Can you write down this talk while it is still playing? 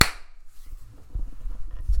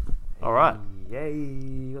All right.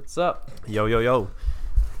 Yay. What's up? Yo.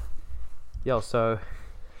 Yo, so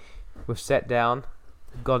we've sat down,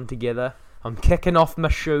 gone together. I'm kicking off my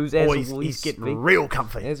shoes as He's getting real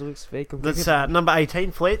comfy. As we speak. That's number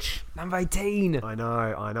 18, Fletch. Number 18. I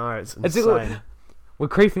know. It's insane. We're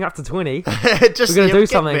creeping up to 20. Just, We're gonna do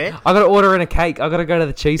something. I gotta order in a cake. I gotta go to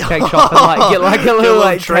the Cheesecake shop and get a little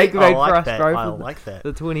cake made for us, bro. I like that.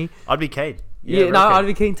 The 20. I'd be keen. Yeah, I'd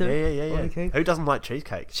be keen too. Yeah. Who doesn't like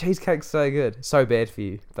cheesecake? Cheesecake's so good. So bad for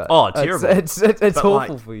you. But terrible. It's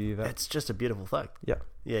awful for you. But it's just a beautiful thing. Yeah.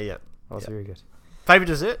 Oh, it's very good. Favourite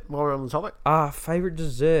dessert while we're on the topic? Favourite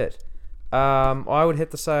dessert? I would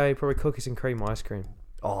have to say probably cookies and cream ice cream.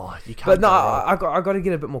 Oh, you can't. But no, I got to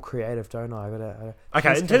get a bit more creative, don't I?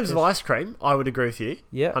 Okay, in terms of ice cream, I would agree with you.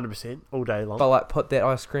 Yeah, 100%, all day long. But like, put that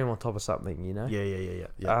ice cream on top of something, you know? Yeah.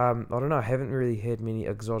 I don't know. I haven't really had many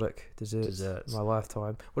exotic desserts in my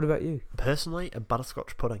lifetime. What about you? Personally, a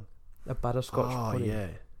butterscotch pudding. A butterscotch pudding. Oh yeah,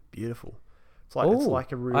 beautiful. It's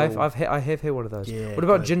like a real. I have had one of those. Yeah, what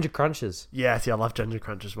about ginger crunches? Yeah, see, I love ginger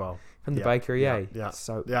crunch as well. From the bakery, Yeah.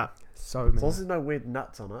 So many. As long as there's no weird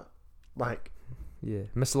nuts on it, like. Yeah,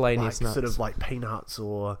 miscellaneous nuts. Sort of like peanuts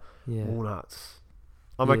or walnuts.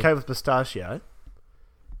 I'm Yeah. okay with pistachio.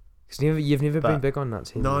 Because you've never been big on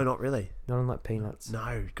nuts, have you? No, not really. Not on like peanuts.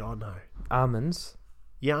 No, God no. Almonds.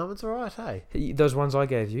 Yeah, almonds are alright, hey? Those ones I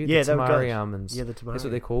gave you. Yeah, the they're tamari good. almonds. Yeah, the tamari. That's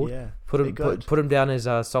what they're called. Yeah. Put them down as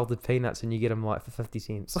salted peanuts and you get them like for 50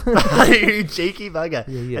 cents. You cheeky bugger.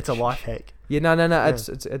 Yeah. It's a life hack. Yeah, no. Yeah.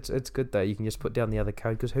 It's good though. You can just put down the other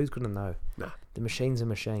code because who's gonna know? Nah. The machine's a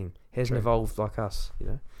machine. Hasn't True. evolved like us, you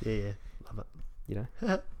know. Yeah. Love it. You know.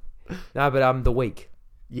 No, but the week.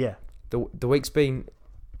 Yeah. The week's been,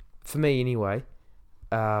 for me anyway.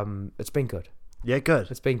 It's been good. Yeah, good.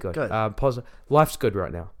 It's been good. Good. Positive. Life's good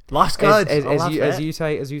right now. Life's good. As you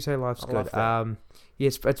say, life's good. Yeah,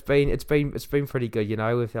 it's been pretty good. You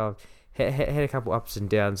know, we've had a couple ups and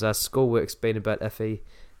downs. Schoolwork's been a bit iffy.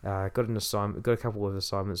 Got an assignment. Got a couple of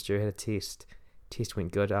assignments due. Had a test. Test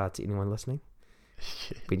went good. To anyone listening,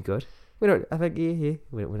 been good. I think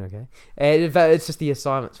went okay. And but it's just the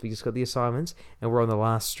assignments. We just got the assignments, and we're on the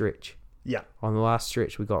last stretch. Yeah. On the last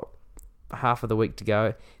stretch, we got half of the week to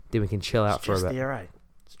go. Then we can chill out for a bit.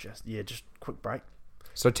 It's just quick break.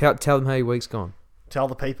 So tell them how your week's gone. Tell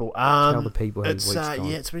the people. Tell the people how your week's gone.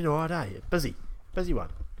 Yeah, it's been alright, Busy one.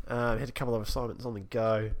 Had a couple of assignments on the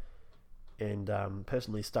go, and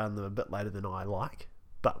personally starting them a bit later than I like,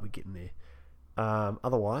 but we're getting there.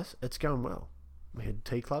 Otherwise, it's going well. We had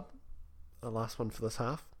Tea Club, the last one for this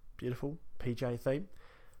half. Beautiful PJ theme,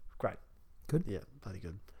 great. Good. Yeah, bloody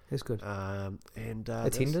good. It's good. And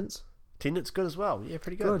Attendance good as well. Yeah,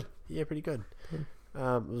 pretty good. Yeah, pretty good. It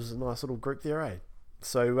was a nice little group there,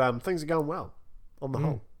 So things are going well on the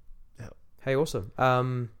whole. Yeah. Hey, awesome.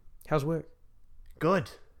 How's work?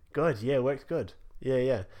 Good. Yeah, work's good.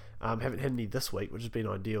 Yeah. Haven't had any this week, which has been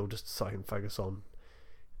ideal, just so I can focus on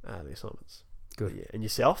the assignments. Good. Yeah. And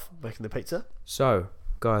yourself, making the pizza? So,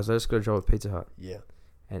 guys, I just got a job at Pizza Hut. Yeah.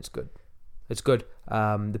 And it's good. It's good.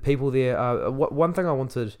 The people there. One thing I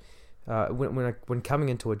wanted. When coming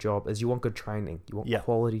into a job is you want good training, you want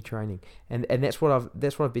quality training, and that's what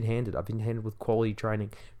I've been handed. I've been handed with quality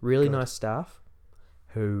training. Really nice staff,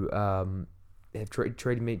 who have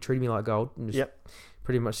treated me like gold, and just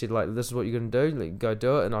pretty much said like, this is what you're gonna do, like, go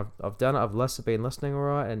do it, and I've done it. I've been listening all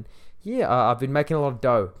right, and I've been making a lot of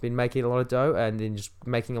dough, and then just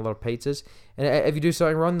making a lot of pizzas. And if you do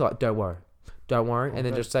something wrong, like don't worry, and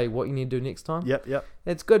then just say what you need to do next time. Yep.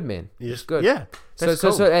 It's good, man. It's good. Yeah.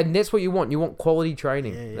 So and that's what you want. You want quality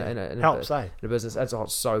training. Yeah. Helps, in a business. It's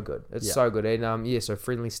so good. It's so good. And so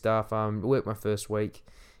friendly staff. Worked my first week,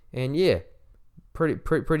 and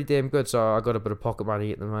pretty damn good. So I got a bit of pocket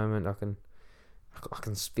money at the moment. I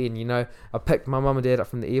can spend. You know, I picked my mum and dad up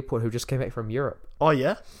from the airport, who just came back from Europe. Oh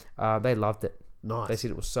yeah. They loved it. Nice. They said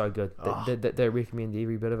it was so good. They recommend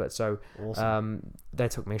every bit of it. So awesome. They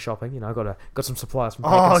took me shopping. You know, I got some supplies from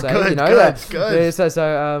good. Good. So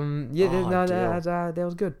that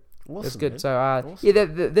was good. Awesome, it's good. Man. So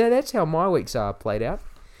awesome. That's how my weeks played out.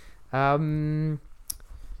 What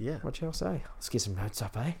shall I say? Let's get some notes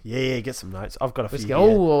up, eh? Yeah, get some notes. I've got a few. Let's go.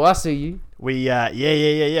 Oh, I see you. I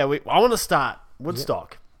want to start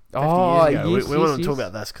Woodstock. 50 years ago. We want to talk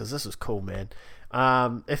about this because this was cool, man.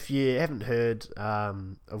 If you haven't heard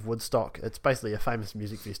of Woodstock, it's basically a famous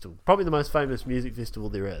music festival. Probably the most famous music festival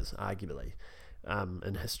there is, arguably,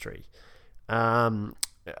 in history.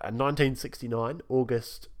 1969,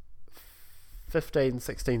 August 15,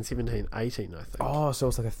 16, 17, 18, I think. Oh, so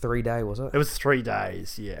it's like a 3-day, was it? It was 3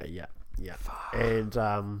 days, yeah. Fuck. And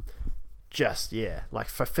just like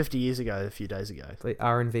for 50 years ago, a few days ago. Like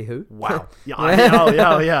R&V who? Wow.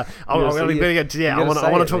 Yeah. Yeah. I want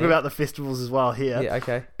to talk man. about the festivals as well here. Yeah.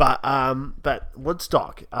 Okay. But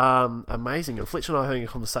Woodstock, amazing. And Fletcher and I were having a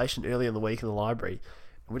conversation earlier in the week in the library,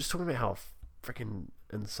 and we're just talking about how freaking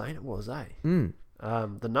insane it was, eh?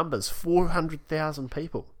 The numbers, 400,000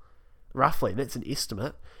 people, roughly. That's an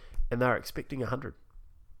estimate, and they're expecting 100.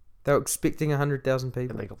 They were expecting 100,000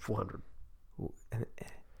 people, and they got 400 And-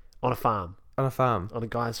 on a farm. on a farm. On a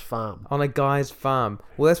guy's farm. On a guy's farm.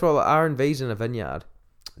 Well, that's what R&V's in a vineyard.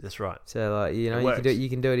 That's right. So like you It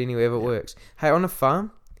can do it anywhere if it works. Hey, on a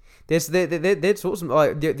farm, that's awesome.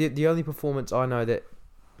 Like the only performance I know that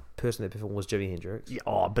person that performed was Jimi Hendrix.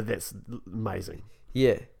 Yeah, but that's amazing.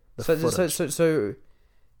 Yeah. The So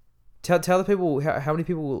tell the people how many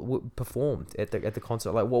people performed at the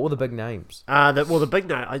concert. Like what were the big names? The big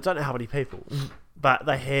name, I don't know how many people, but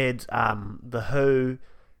they had the Who,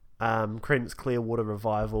 Creedence Clearwater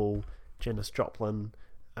Revival, Janis Joplin.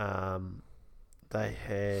 They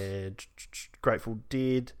had Grateful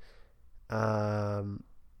Dead, Joe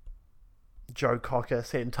Cocker,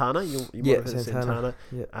 Santana. You might have heard of Santana.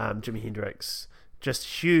 Yeah. Jimi Hendrix. Just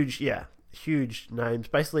huge names.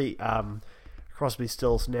 Basically, Crosby,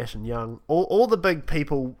 Stills, Nash and Young. All the big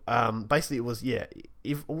people. Basically, it was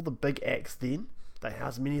all the big acts. Then they had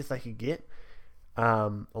as many as they could get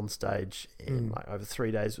on stage, and like over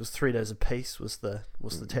 3 days. It was 3 days apiece. Was the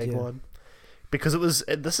tagline. Because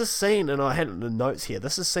this is seen, and I had it in the notes here,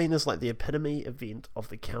 this is seen as like the epitome event of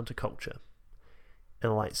the counterculture in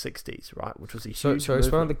the late 60s, right? Which was a huge So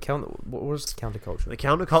explain what was the counterculture? The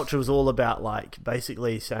counterculture was all about like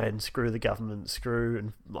basically saying screw the government, screw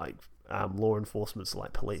and like law enforcement, so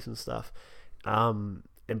like police and stuff.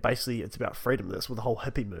 And basically it's about freedom. That's with the whole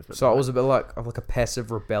hippie movement. So it was a bit like a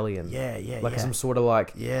passive rebellion. Yeah. Some sort of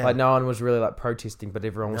like no one was really like protesting, but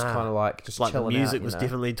everyone was kind of like just like chilling the music out, was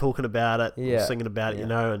definitely talking about it, singing about it,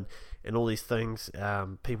 and all these things.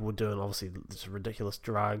 People were doing obviously just ridiculous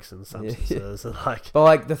drugs and substances and like. But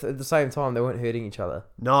like at the same time, they weren't hurting each other.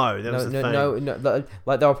 No, that was the thing. No,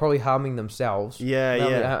 like they were probably harming themselves.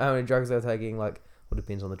 Yeah. How many drugs they were taking? Like, well, it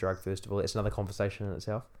depends on the drug. First of all, it's another conversation in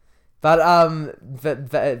itself. But they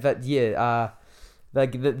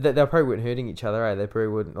probably weren't hurting each other. Eh? They probably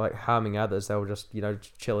weren't like harming others. They were just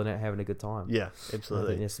chilling out, having a good time. Yeah, absolutely.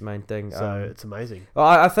 I think that's the main thing. So it's amazing. Well,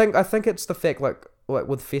 I think it's the fact like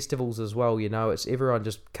with festivals as well. It's everyone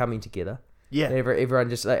just coming together. Yeah, everyone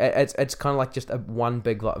just it's kind of like just a one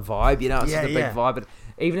big like vibe. It's just a big vibe. But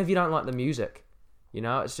even if you don't like the music,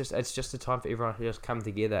 it's just a time for everyone to just come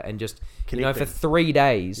together and just for 3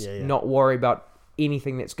 days not worry about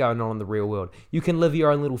anything that's going on in the real world. You can live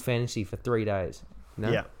your own little fantasy for 3 days.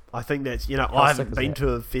 Yeah, I think that's I haven't been to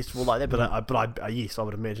a festival like that, but I yes, I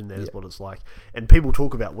would imagine that is what it's like. And people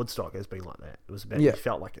talk about Woodstock as being like that. It was about you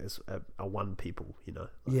felt like it was a one people,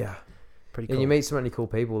 pretty cool. And you meet so many cool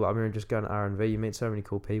people. I remember just going to R&V. You meet so many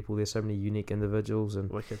cool people. There's so many unique individuals,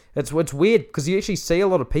 and it's weird because you actually see a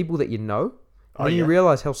lot of people that you know. And then you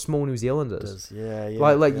realise how small New Zealand is.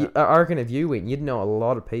 I reckon if you went, you'd know a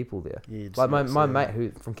lot of people there. Like my mate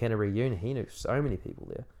who from Canterbury Uni, he knew so many people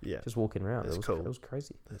there. Yeah, just walking around. It was cool. It was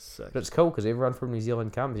crazy. That's sick. But it's cool because everyone from New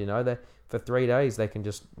Zealand comes. They for 3 days they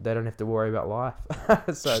don't have to worry about life.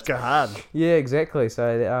 So just go hard. Yeah, exactly.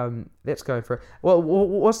 So that's going for. Well,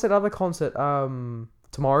 what's that other concert?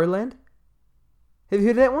 Tomorrowland. Have you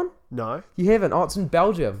heard of that one? No. You haven't? Oh, it's in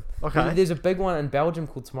Belgium. Okay. There's a big one in Belgium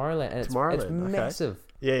called Tomorrowland, and it's massive.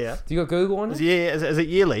 Yeah. Do you got Google on it? Yeah. Is it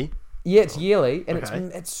yearly? Yeah, it's yearly, and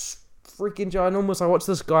it's freaking ginormous. I watched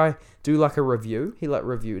this guy do like a review. He like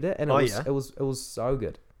reviewed it, and it was so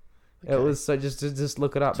good. Okay. It was so just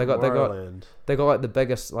look it up. They got like the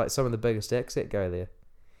biggest, like some of the biggest acts that go there.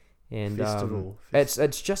 And Festival.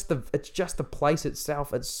 It's just the place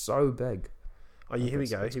itself. It's so big. Oh, yeah, here we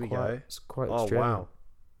go. It's quite Oh, wow.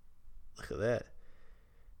 Look at that.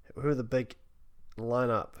 Who are the big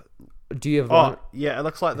lineup? Do you have it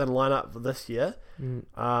looks like the lineup for this year.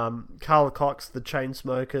 Carl Cox, the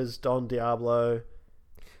Chainsmokers, Don Diablo.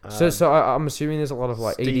 So I'm assuming there's a lot of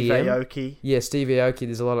like Steve EDM. Aoki. Yeah, Steve Aoki.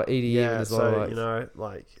 There's a lot of EDM. Yeah, there's a lot of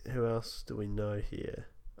like who else do we know here?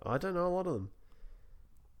 I don't know a lot of them.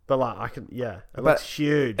 But like I can, it looks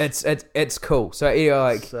huge. It's cool. So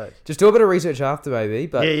sick. just do a bit of research after maybe.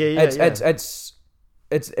 But it's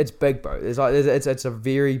big, bro. It's a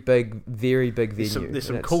very big venue. There's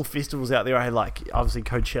some cool festivals out there. I had like obviously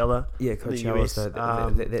Coachella. Yeah, Coachella. So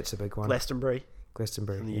that's a big one. Glastonbury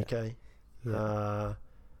in the UK. Yeah.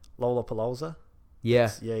 Lollapalooza. Yeah.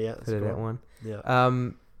 That's heard of that one. Yeah.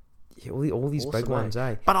 Yeah, all these Awesome, big ones,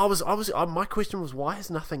 eh? But my question was, why has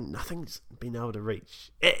nothing's been able to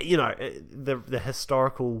reach, the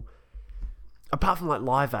historical, apart from like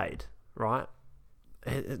Live Aid, right?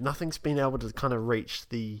 Nothing's been able to kind of reach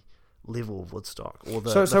the level of Woodstock or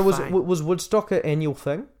the. So was Woodstock an annual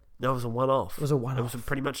thing? No, it was a one-off. It was a one-off. It was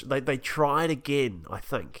pretty much they tried again, I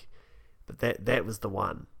think, but that was the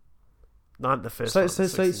one. Not the first.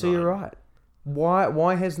 So you're right.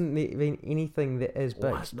 Why hasn't there been anything that is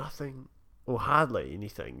big? There's nothing, or hardly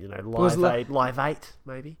anything. Live Aid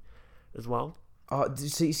maybe, as well. Oh,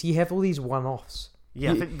 so you have all these one-offs.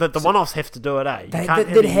 Yeah, I think the one-offs have to do it, eh? They'd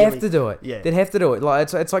have to do it. Yeah. They'd have to do it.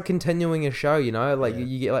 Like it's like continuing a show, Like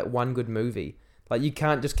you get like one good movie. Like you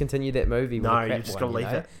can't just continue that movie. With a crap you just gotta leave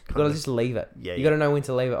it. You gotta just leave it. Yeah, you gotta know when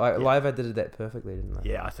to leave it. Live Aid did that perfectly, didn't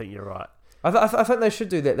they? Yeah, I think you're right. I think they should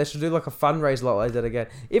do that. They should do like a fundraiser like they did again.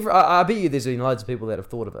 I bet you there's been loads of people that have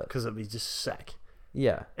thought of it. Because it'd be just sick.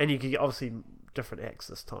 Yeah. And you could get obviously different acts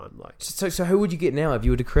this time. Like So who would you get now if you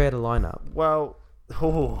were to create a lineup? Well, I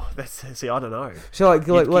don't know. So like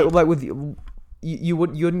with you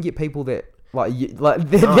wouldn't get people that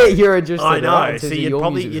that you're interested in. I know. So you'd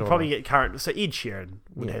probably get current. So Ed Sheeran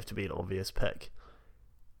would have to be an obvious pick.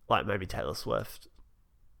 Like maybe Taylor Swift.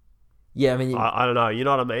 Yeah, I mean, I don't know. You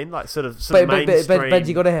know what I mean? Like sort of mainstream. But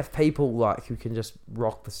you got to have people like who can just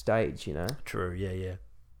rock the stage, True. Yeah.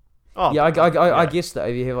 Oh, yeah. I guess that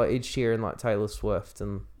if you have like Ed Sheeran, like Taylor Swift,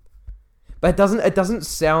 but it doesn't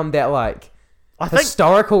sound that like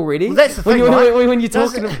historical already. Well, that's the thing. When you're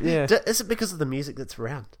talking, is it because of the music that's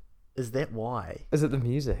around? Is that why? Is it the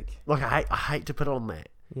music? Like I hate to put it on that.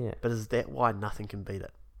 Yeah. But is that why nothing can beat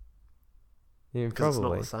it? Yeah, because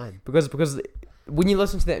probably. it's not the same. Because when you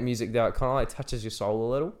listen to that music, though, it kind of like touches your soul a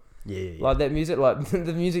little. Yeah. Like that music, like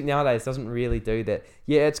the music nowadays doesn't really do that.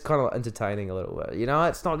 Yeah, it's kind of like entertaining a little bit.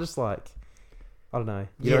 It's not just like, I don't know.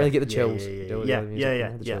 You don't really get the chills.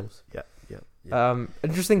 Yeah.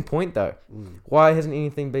 Interesting point though. Why hasn't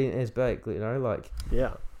anything been as big?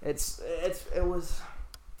 Yeah. It was.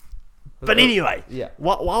 But anyway, yeah.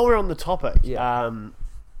 While we're on the topic, yeah.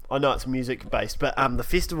 I know it's music based, but the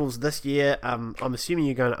festivals this year, I'm assuming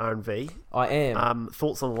you're going to R&V. I am.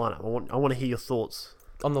 Thoughts on the lineup? I want to hear your thoughts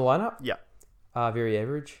on the lineup. Yeah. Very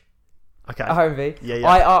average. Okay. R&V. Yeah.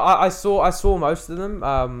 I saw most of them.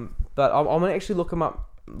 But I'm gonna actually look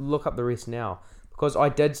up the rest now because I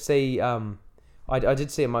did see I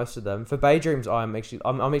did see most of them. For Bay Dreams, I'm actually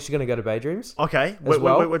gonna go to Bay Dreams. Okay. Which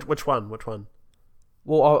one?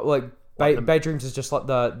 Well, Bay Dreams is just like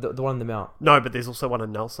the one in the Mount. No, but there's also one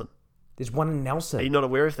in Nelson. There's one in Nelson. Are you not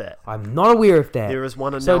aware of that? I'm not aware of that. There is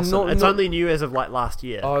one in Nelson. It's only new as of last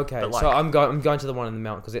year. Oh, okay. So I'm going to the one in the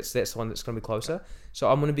Mount because that's the one that's going to be closer.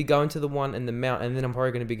 So I'm going to be going to the one in the Mount, and then I'm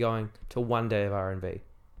probably going to be going to one day of R&V.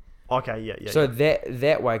 Okay, yeah. So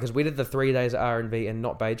that way, because we did the 3 days of R&V and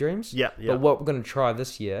not Bay Dreams. Yeah. But what we're going to try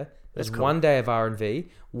this year is cool. 1 day of R&V,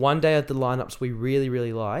 1 day of the lineups we really,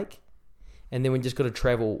 really like, and then we just got to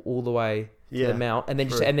travel all the way to the Mount, and then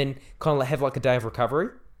kind of have like a day of recovery.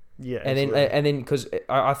 Yeah, and then because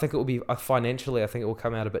I think it will be financially, I think it will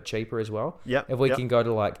come out a bit cheaper as well. Yeah, if we can go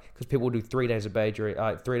to because people do 3 days of Bay Dream,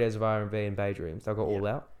 3 days of R&V and Bay Dreams, they'll go all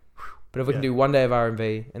out. But if we can do 1 day of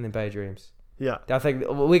R&V and then Bay Dreams, I think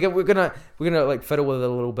we're gonna like fiddle with it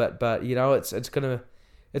a little bit, but it's gonna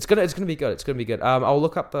be good. It's gonna be good. I'll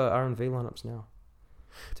look up the R&V lineups now.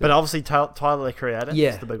 But obviously Tyler the Creator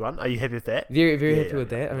is the big one. Are you happy with that? Very happy with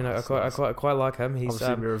that. I mean, I quite like him. He's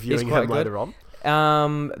obviously we're reviewing him later on.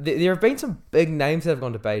 There have been some big names that have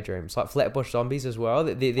gone to Bay Dreams, like Flatbush Zombies as well.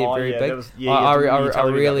 They're very big. I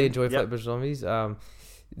really enjoy Flatbush Zombies. They'll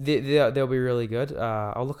be really good.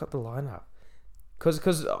 I'll look up the lineup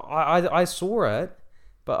because I saw it,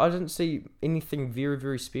 but I didn't see anything very,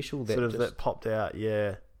 very special that popped out.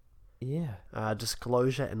 Yeah.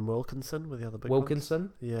 Disclosure and Wilkinson were the other big Wilkinson?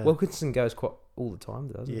 Ones. Yeah. Wilkinson goes quite all the time,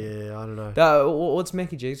 doesn't he? Yeah, I don't know. What's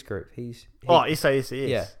Mackie G's group? SAS.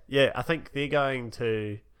 Yeah, I think they're going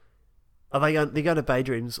to... They're going to Bay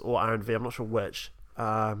Dreams or R&V, I'm not sure which.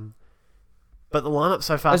 But the lineup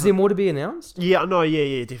so far... Is there more to be announced? Yeah, no,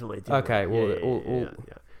 yeah, definitely. Okay, well... Yeah.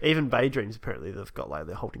 Even Bay Dreams, apparently, they've got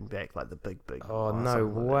they're holding back the big... Oh, no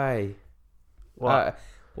way. What?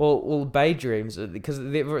 Well, Bay Dreams, because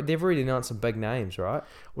they've already announced some big names, right?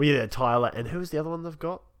 Well, yeah, Tyler, and who's the other one they've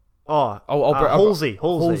got? Halsey.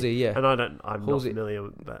 Halsey, yeah. And I'm not familiar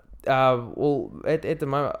with that. Well, at the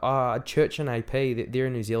moment, Church and AP, they're a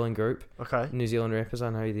New Zealand group. Okay. New Zealand rappers, I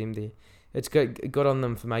know them there. It's good on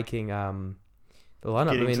them for making the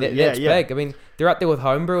lineup. That's big. I mean, they're up there with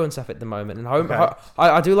Homebrew and stuff at the moment. And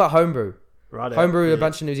I do like Homebrew. Right. Homebrew, a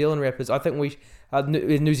bunch of New Zealand rappers. I think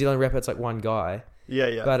New Zealand rapper, it's like one guy. Yeah,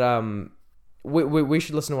 yeah. But we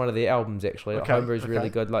should listen to one of their albums actually. Okay, Homebrew is really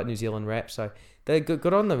good, like New Zealand rap. So they're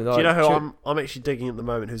good on them. Do you know who I'm actually digging at the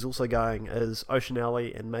moment? Who's also going is Ocean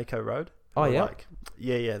Alley and Mako Road. Oh yeah,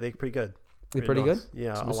 yeah, they're pretty good. They're pretty nice. good.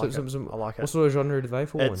 Yeah, I like it. I like it. What sort of genre do they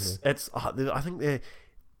fall into? I think they're.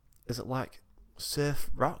 Is it like surf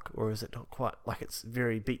rock or is it not quite? Like it's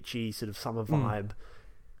very beachy sort of summer vibe,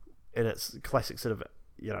 and it's classic sort of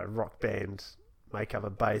rock band. Make up a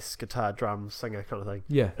bass, guitar, drums, singer kind of thing.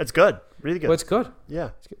 Yeah. It's good. Really good. Well, it's good. Yeah.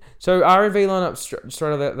 It's good. So R&B lineup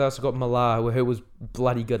straight away, they also got Malar, who was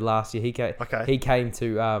bloody good last year. He came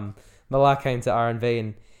to Malar came to R&B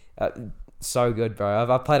and so good,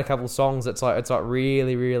 bro. I've played a couple of songs. It's like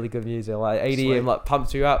really, really good music. Like EDM, Sweet. like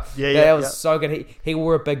pumps you up. Yeah, that was so good. He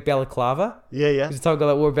wore a big balaclava. Yeah. He's a type of guy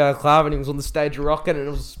that wore a balaclava and he was on the stage rocking and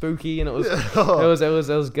it was spooky and it was it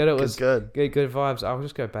was good. It was good vibes. I'll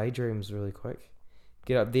just go Bay Dreams really quick.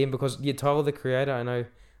 Get up there because you told the creator. I know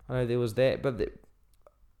there was that, but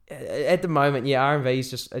at the moment, R&B is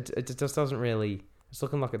just it just doesn't really. It's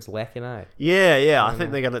looking like it's lacking, eh? Yeah. I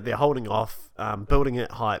think they're holding off, building it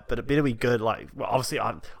hype, but it better be good. Like, well, obviously,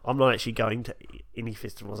 I'm not actually going to any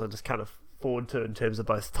festivals. I just kind of forward to in terms of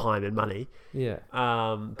both time and money. Yeah.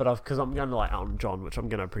 But because I'm going to like Elton John, which I'm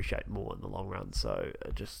going to appreciate more in the long run. So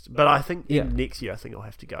but I think next year I think I'll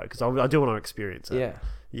have to go because I do want to experience it.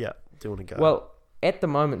 Yeah. Do want to go. Well. At the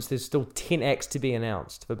moment, there's still 10 acts to be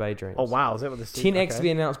announced for Bay Dreams. Oh wow, is that what this? 10 acts to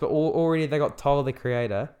be announced, but already they got Tyler the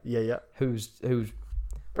Creator. Yeah. Who's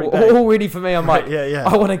already for me? I'm like,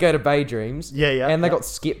 I want to go to Bay Dreams. Yeah. And they got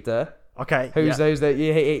Skepta. Okay. Who's those that?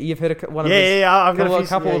 Yeah, you've heard one of his. I've got a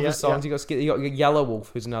couple of his songs. You got Skepta. You got Yellow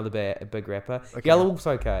Wolf, who's another big rapper. Okay. Yellow Wolf's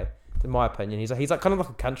okay, in my opinion. He's like kind of like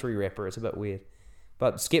a country rapper. It's a bit weird.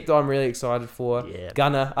 But Skepta, I'm really excited for. Yeah.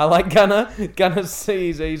 Gunna, I like Gunna. Gunna's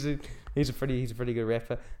He's a pretty good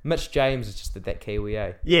rapper. Mitch James is just that Kiwi,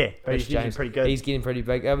 eh? Yeah, Mitch James, pretty good. He's getting pretty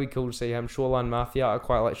big. It'll be cool to see him. Shoreline Mafia, I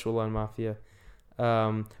quite like Shoreline Mafia.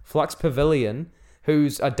 Flux Pavilion,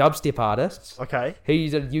 who's a dubstep artist. Okay.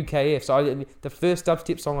 He's a UKF. So the first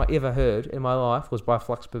dubstep song I ever heard in my life was by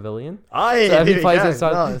Flux Pavilion. Oh yeah, so he plays that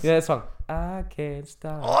song. Nice. Yeah, that song. I can't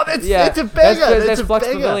stop. Oh, that's a banger. That's Flux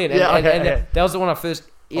Pavilion. And that was the one I first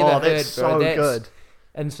ever heard. That's so good.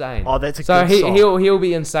 Insane. Oh, that's a good song. He'll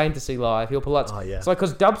be insane to see live. He'll pull out. Oh yeah. It's like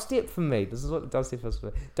because dubstep for me, this is what dubstep is for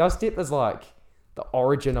me. Dubstep is like the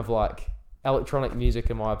origin of like electronic music,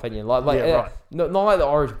 in my opinion. Not like the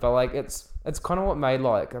origin, but like it's kind of what made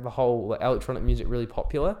like the whole like, electronic music really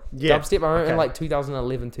popular. Yeah. Dubstep. I remember in like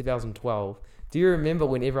 2011, 2012. Do you remember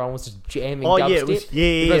when everyone was just jamming dubstep?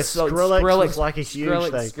 Yeah. Skrillex was like a huge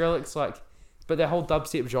thing. Skrillex like. But the whole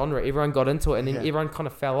dubstep genre, everyone got into it, and then everyone kind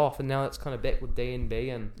of fell off, and now it's kind of back with D&B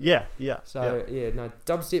and So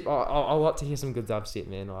dubstep. I like to hear some good dubstep,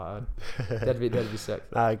 man. That'd be sick.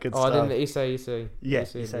 Good stuff. I didn't essay. Yeah,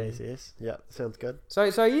 yes. Yeah, sounds good. So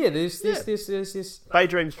there's this. Bay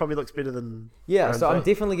Dreams probably looks better than. Yeah, so I'm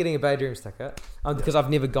definitely getting a Bay Dreams ticket because I've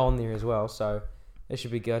never gone there as well, so it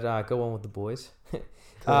should be good. Go on with the boys. And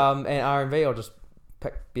R&B, I'll just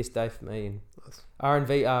pick best day for me and.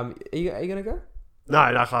 R&B, are you gonna go?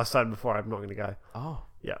 No, like I said before, I'm not gonna go. Oh,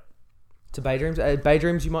 yeah. To Bay Dreams, Bay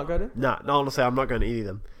Dreams, you might go to? No, honestly, I'm not going to any of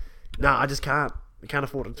them. No, I just can't. I can't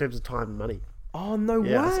afford it in terms of time and money. Oh no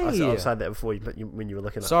way! I've said that before when you were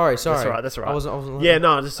looking at. Sorry. That's all right. I wasn't. Yeah,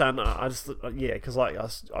 no, I'm just saying. Because like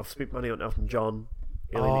I've spent money on Elton John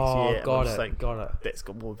early next year. Got it. That's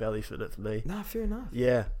got more value for it for me. No, fair enough.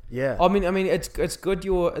 Yeah. I mean, it's good.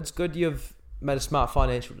 It's good you've made a smart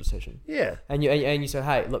financial decision. Yeah. And you say,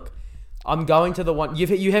 hey, look, I'm going to the one.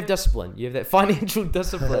 You have discipline. You have that financial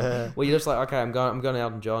discipline where you're just like, okay, I'm going to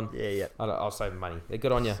Elton John. Yeah. I'll save money.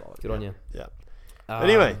 Good on you. Good on you. Yeah.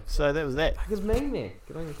 Anyway, so that was that. It's me, man.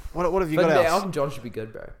 Good on you. What have you got else? Elton John should be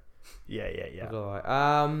good, bro. Yeah.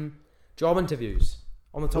 Job interviews.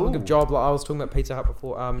 On the topic of job, like I was talking about Pizza Hut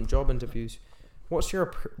before. Job interviews. What's your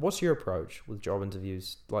approach with job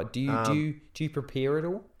interviews? Like, do you prepare at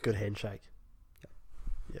all? Good handshake.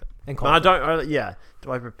 Yeah. And I don't.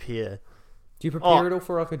 Do I prepare? Do you prepare at all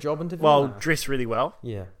for like a job interview? Well, dress really well.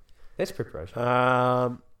 Yeah, that's preparation.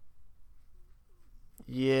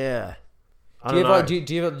 Yeah. Do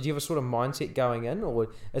you have a sort of mindset going in, or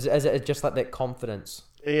is it just like that confidence?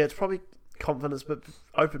 Yeah, it's probably confidence, but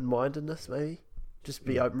open-mindedness maybe. Just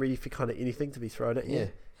be open, ready for kind of anything to be thrown at you. Yeah.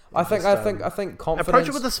 I think confidence. Approach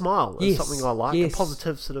it with a smile. Is something I like. Yes. A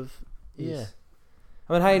positive sort of. Yeah. Yes.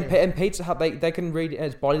 I mean, hey, in Pizza Hut, they can read it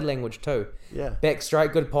as body language too. Yeah. Back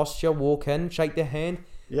straight, good posture, walk in, shake their hand.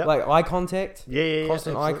 Yep. Like eye contact. Yeah,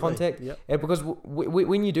 constant eye absolutely. contact. Yep. Yeah, because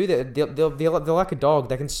when you do that, they're like a dog.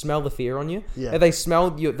 They can smell the fear on you. Yeah. If they smell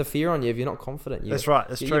the fear on you, if you're not confident, That's right.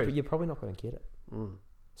 That's true. You're probably not going to get it. Mm.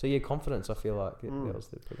 So yeah, confidence. I feel like that was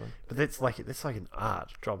the big one. But that's like an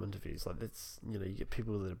art, job interviews. Like that's, you get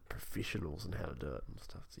people that are professionals in how to do it and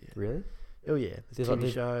stuff. So, yeah. Really? Oh yeah. There's There's TV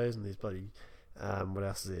like shows and there's bloody what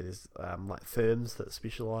else is there? There's like firms that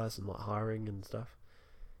specialise in like hiring and stuff.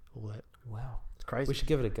 All that. Wow. It's crazy. We should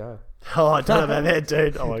give it a go. Oh, I don't know about that,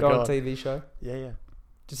 dude. Oh my Go on god. TV show. Yeah.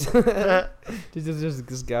 Just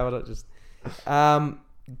just go at it. Just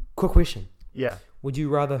quick question. Yeah. Would you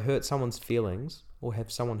rather hurt someone's feelings or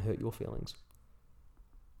have someone hurt your feelings?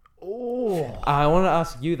 Oh. I want to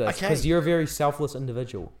ask you this because Okay. you're a very selfless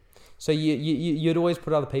individual. So you'd always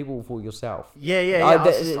put other people before yourself. Yeah.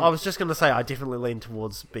 I was just gonna say I definitely lean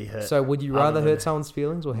towards be hurt. So would you rather other than hurt someone's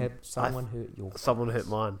feelings or have someone hurt your? someone hurt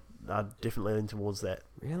mine. I'd definitely lean towards that.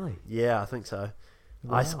 Really? Yeah, I think so.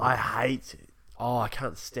 Wow. I hate. Oh, I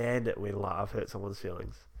can't stand it when like I've hurt someone's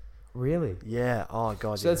feelings. Really? Yeah. Oh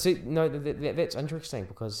god. So yeah. see, no, that's interesting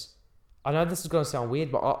because I know this is going to sound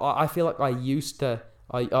weird, but I feel like I'd used to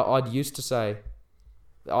say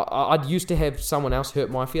I'd used to have someone else hurt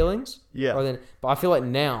my feelings. Yeah. But I feel like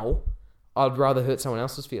now I'd rather hurt someone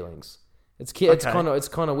else's feelings. It's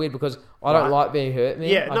kind of weird because I don't like being hurt, man.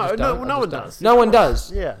 Yeah. I just don't. No one does. No one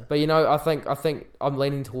does. Yeah. But I think I'm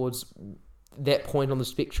leaning towards that point on the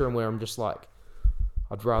spectrum where I'm just like,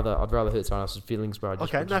 I'd rather hurt someone else's feelings, but I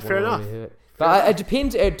just Okay, no, just fair wanna enough. really hurt. But it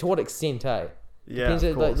depends to what extent, eh? Yeah. Depends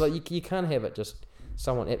Of course. like you can't have it just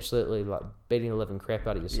someone absolutely like beating the living crap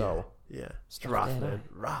out of your soul. Yeah. It's Stuff rough, like that, man.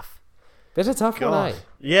 Rough. That's a tough one, eh? God.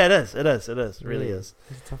 Yeah, it is. It is. It is. It really Yeah, is.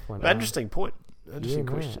 It's a tough one. But interesting point. Interesting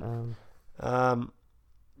question.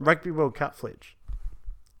 Rugby World Cup, Fletch.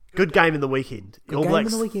 Good game in the weekend. Good All game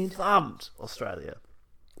Blacks in the weekend. thumped Australia.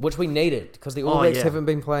 Which we needed because the All Blacks yeah. haven't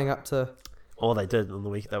been playing up to. Oh, they did on the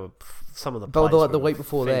week. They were some of the But plays the were week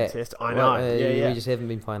before fantastic. that, I know. Yeah. We just haven't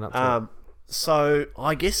been playing up to. So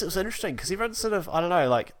I guess it was interesting because everyone sort of, I don't know,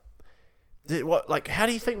 like, how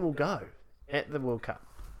do you think we'll go at the World Cup?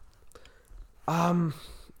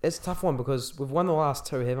 It's a tough one because we've won the last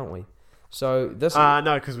two, haven't we? So this.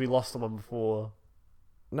 No, because we lost the one before.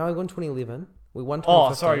 No, we won 2011. We won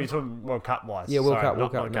 2015. Oh, sorry, you're talking World Cup wise. Yeah, World Cup,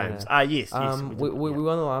 not no, games. no. Yes. We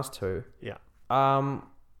won the last two. Yeah.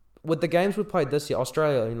 With the games we played this year,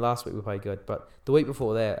 Australia, last week we played good, but the week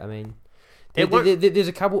before that, It won't- there's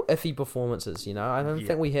a couple iffy performances, I don't Yeah.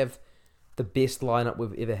 think we have the best lineup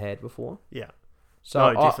we've ever had before. Yeah.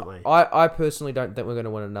 So No, definitely. I personally don't think we're going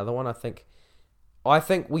to win another one. I think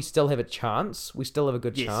we still have a chance. We still have a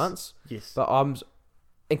good Yes. chance. Yes. But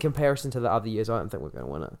in comparison to the other years, I don't think we're going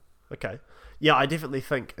to win it. Okay. Yeah, I definitely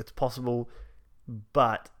think it's possible,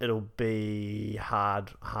 but it'll be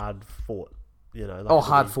hard fought.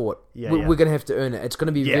 Hard fought. Yeah, We're going to have to earn it. It's going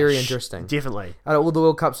to be very interesting. Definitely. Out of all the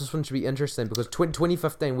World Cups, this one should be interesting because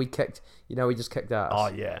 2015 we kicked. We just kicked ass. Oh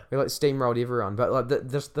yeah. We steamrolled everyone, but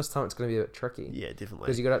this time it's going to be a bit tricky. Yeah, definitely.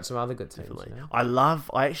 Because you got some other good teams. Definitely.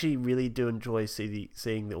 I actually really do enjoy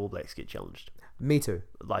seeing the All Blacks get challenged. Me too.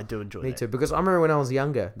 I do enjoy Me that. too. Because I remember when I was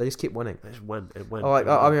younger, they just kept winning. They just win. It win. I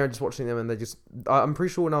remember just watching them, and they just. I'm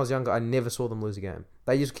pretty sure when I was younger, I never saw them lose a game.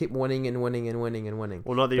 They just kept winning and winning and winning and winning.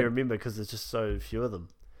 Well, not that you remember because there's just so few of them.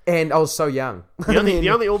 And I was so young. The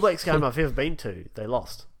only All Blacks game I've ever been to, they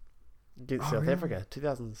lost against South Africa,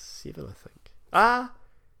 2007, I think.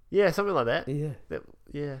 Yeah, something like that. Yeah.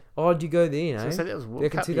 Yeah. Oh, did you go then? Eh? So that was World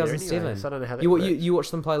Back in Cup year 2007. anyway, so I don't know how that You worked. you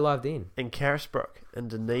watched them play live then? In Carisbrook, in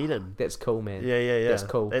Dunedin. That's cool, man. Yeah. That's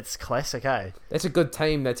cool. That's classic, eh? That's a good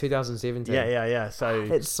team, that 2017. Yeah. So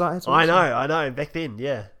It's awesome. I know. Back then,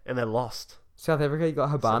 yeah, and they lost. South Africa, you got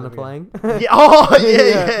Habana playing. Yeah. Oh,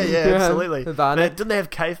 yeah. Absolutely. Habana. Didn't they have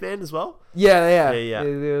Caveman as well? Yeah. Yeah.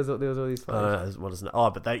 There was all these players. What is it? Oh,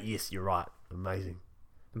 but yes, you're right. Amazing.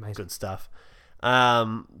 Amazing. Good stuff.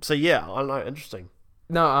 So yeah, I don't know. Interesting.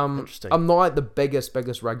 No, Interesting. I'm not like the biggest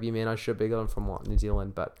rugby man. I should be going from New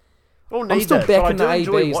Zealand, but Well, I'm still back in the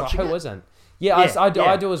ABs. Like, who isn't? Yeah, I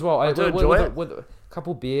do as well. I do enjoy it. With a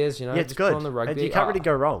couple beers, Yeah, it's just good. put on the rugby. And you can't really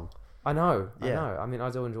go wrong. I know. Yeah. I mean,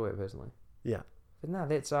 I do enjoy it personally. Yeah. But no,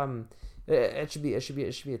 that's it should be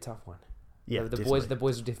a tough one. Yeah, the boys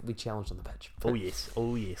will definitely challenged on the pitch. Oh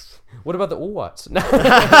yes. What about the All Whites? No.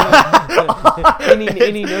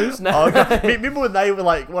 any news? No. Oh, okay. Remember when they were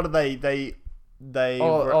like, what did they they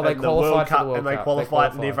were in the World qualified for Cup the World and they Cup.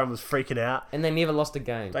 qualified and everyone was freaking out. And they never lost a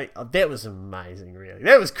game. That was amazing, really.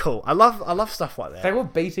 That was cool. I love stuff like that. They were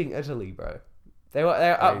beating Italy, bro. They were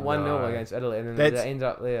up 1-0 against Italy, and then they ended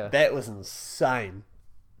up there. That was insane.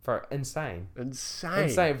 For insane.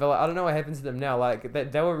 Insane. But like, I don't know what happened to them now. Like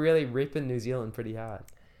they were really repping New Zealand pretty hard.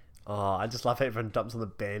 Oh, I just love how everyone jumps on the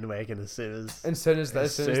bandwagon as soon as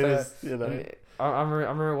you know. I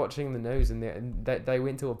remember watching the news and they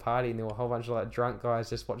went to a party and there were a whole bunch of like drunk guys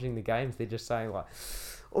just watching the games. They're just saying like,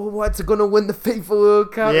 "Oh, what's gonna win the FIFA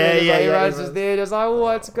World Cup?" Everyone's just there, just like, "Oh,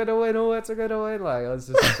 what's gonna win? Oh, what's gonna win?" Like, it was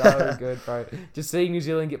just so good, bro. Just seeing New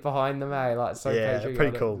Zealand get behind them, like so patriotic.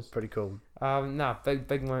 Pretty cool.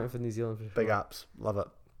 Big moment for New Zealand for sure. Big ups, love it.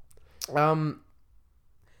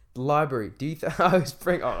 The library. Do you think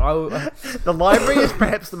the library is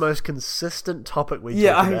perhaps the most consistent topic we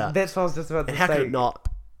talk about. That's what I was just about to say. How could it not?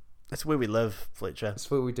 That's where we live, Fletcher.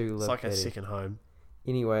 That's where we do live. It's like Katie. a second home.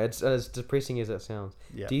 Anyway, it's as depressing as it sounds.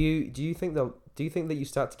 Yeah. Do you think that you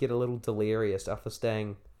start to get a little delirious after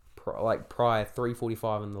staying prior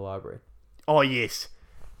 3:45 in the library? Oh yes.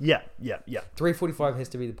 Yeah. 3:45 has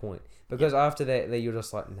to be the point because after that, you're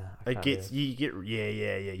just like, nah. You get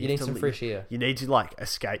You need some fresh air. You need to like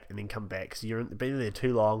escape and then come back because you've been there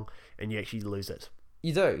too long and you actually lose it.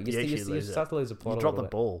 You do. You start to lose the plot. You drop the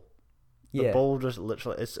ball. The ball just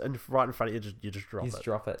literally it's right in front of you. You just drop it. You just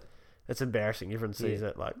drop it. It's embarrassing. Everyone sees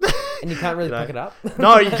it, like, and you can't really pick it up.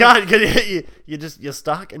 No, you can't. Cause you're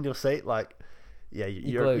stuck in your seat, like, yeah,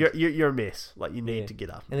 you're a mess. Like, you need to get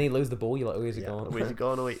up. And then you lose the ball. You're like, where's it gone? Where's it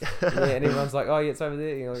gone? And everyone's like, oh, yeah, it's over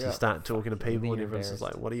there. You're like, you start talking to people, and everyone's just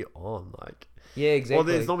like, what are you on? Like, yeah, exactly. Well,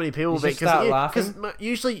 there's not many people you start laughing. Because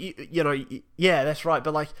usually, yeah, that's right.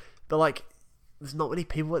 But there's not many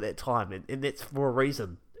people at that time, and that's for a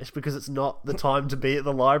reason. It's because it's not the time to be at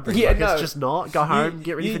the library. Yeah, it's just not. Go home,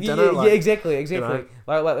 get ready for dinner. Yeah, exactly. You know?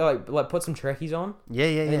 Like put some trackies on. Yeah.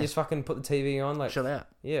 And then just fucking put the TV on. Like, chill out.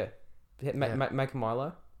 Yeah. Make a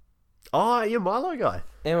Milo. Oh, you're a Milo guy.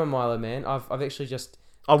 I'm a Milo man. I've actually just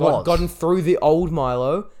gotten through the old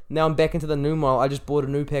Milo. Now I'm back into the new Milo. I just bought a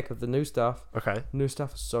new pack of the new stuff. Okay. New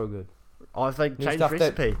stuff is so good. Oh, they changed the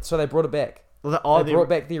recipe. So they brought it back. Well, they brought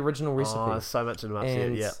back the original recipe. Oh, so much in the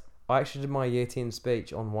upset, yeah. I actually did my year 10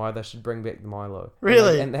 speech on why they should bring back the Milo.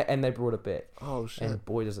 Really? And they brought it back. Oh, shit. And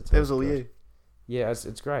boy, does it taste It was all good. you. Yeah,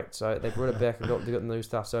 it's great. So they brought it back and got the new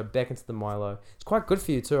stuff. So back into the Milo. It's quite good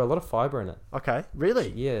for you too. A lot of fiber in it. Okay,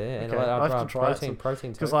 really? Yeah. And okay. I have to try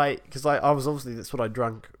protein too. Because I was obviously, that's what I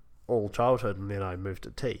drank all childhood, and then I moved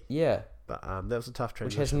to tea. Yeah. But that was a tough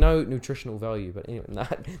transition. Which has no nutritional value, but anyway,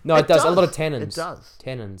 no, it does. A lot of tannins. It does.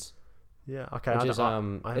 Tannins. Yeah. Okay. Which is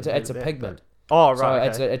it's a pigment. Oh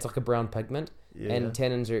right. So it's like a brown pigment, and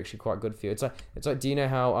tannins are actually quite good for you. It's like do you know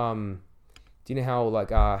how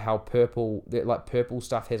purple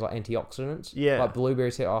stuff has like antioxidants? Yeah. Like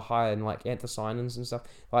blueberries are high in like anthocyanins and stuff.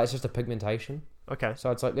 Like it's just a pigmentation. Okay. So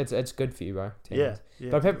it's like it's good for you, bro. Tannins.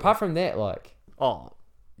 Yeah. But apart from that, like. Oh.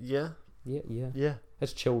 Yeah. Yeah.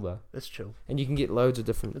 It's chill though. It's chill. And you can get loads of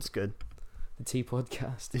different. It's good. The tea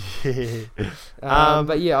podcast. Yeah.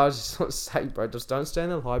 But yeah, I was just want to say, bro, just don't stay in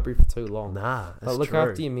the library for too long. Nah, but look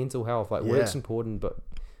after your mental health. Like work's important, but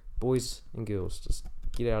boys and girls, just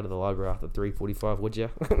get out of the library after 3:45, would you?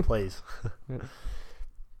 Please.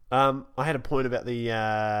 I had a point about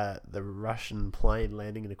the Russian plane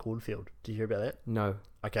landing in a cornfield. Did you hear about that? No.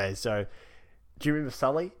 Okay, so do you remember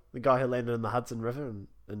Sully, the guy who landed in the Hudson River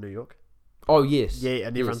in New York? Oh, yes. Yeah,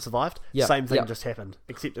 and everyone survived? Yeah. Same thing just happened,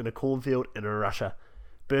 except in a cornfield in Russia.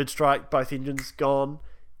 Bird strike, both engines gone,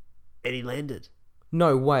 and he landed.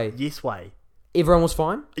 No way. Yes way. Everyone was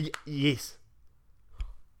fine? Yes.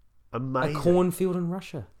 Amazing. A cornfield in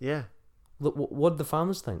Russia? Yeah. What did the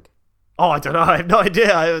farmers think? Oh, I don't know. I have no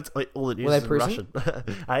idea. It's like all the news is in present? Russian.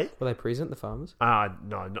 Hey? Were they present, the farmers? No,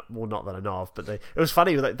 not that I know of. But it was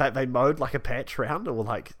funny. They mowed like a patch round, or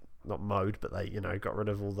like not mowed, but they got rid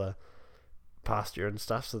of all the pasture and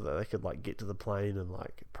stuff so that they could like get to the plane and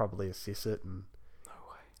like probably assess it. And no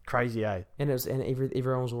way. Crazy, eh? And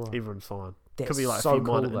everyone was alright. Everyone's fine. That's could be like so a few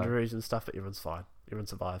minor cool, injuries and stuff, but everyone's fine. Everyone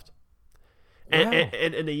survived. Wow.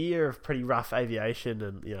 And in a year of pretty rough aviation,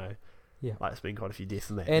 and like it's been quite a few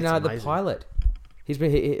deaths in that. And the pilot, he's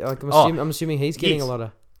been. I'm assuming he's getting a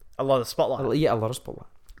lot of spotlight. Yeah, a lot of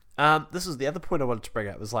spotlight. This is the other point I wanted to bring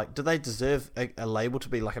up. Was like, do they deserve a label to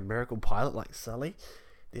be like a miracle pilot like Sully?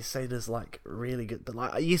 They're seen as like really good, but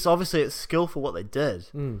like yes, obviously it's skillful what they did.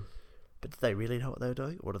 But did they really know what they were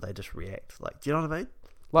doing, or did they just react? Like, do you know what I mean?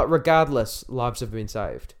 Like, regardless, lives have been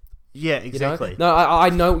saved. Yeah, exactly. You know? No, I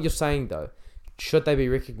know what you're saying though. Should they be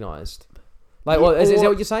recognised? Like, is that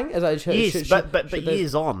what you're saying? Yes, but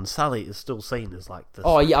years on, Sully is still seen as like this.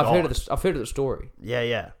 Oh yeah, I've heard of the story.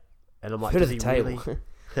 Yeah, and I'm like, heard of the tale. Really?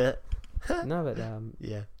 No, but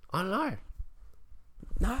yeah, I don't know.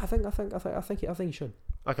 No, I think he should.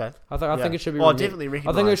 Okay. I think it should be. Well, definitely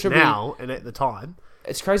recognised I think it should now and at the time.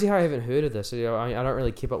 It's crazy how I haven't heard of this. I don't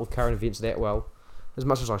really keep up with current events that well, as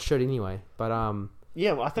much as I should anyway. But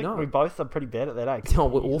yeah, well, I think we both are pretty bad at that. Eh? No,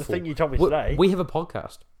 we're awful. The thing you told me today. We have a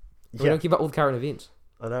podcast. We don't keep up with current events.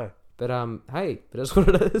 I know. But hey, it is what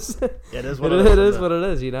it is. It is what it is. What it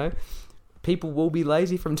is. You know, people will be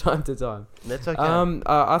lazy from time to time. That's okay.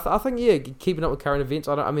 I think keeping up with current events.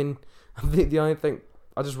 I mean, the only thing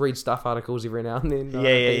I just read stuff articles every now and then.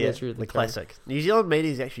 Yeah. That's really the classic. New Zealand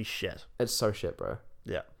media is actually shit. It's so shit, bro.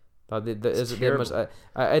 Yeah. Like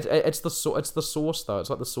it's the source though. It's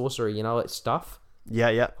like the sorcery, you know, like stuff.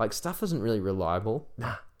 Yeah. Like stuff isn't really reliable.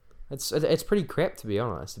 Nah. It's pretty crap, to be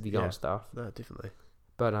honest. If you go on stuff. No, definitely.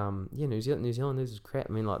 But yeah, New Zealand news is crap.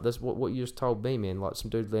 I mean, like this, what you just told me, man. Like some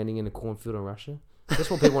dude landing in a cornfield in Russia.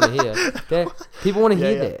 That's what people want to hear. People want to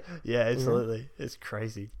hear that. Yeah, absolutely. You know? It's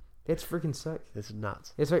crazy. That's freaking sick. It's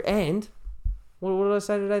nuts. It's like, and what did I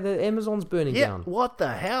say today? The Amazon's burning down. What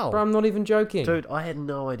the hell? Bro, I'm not even joking. Dude, I had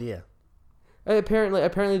no idea.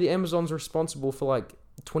 Apparently the Amazon's responsible for like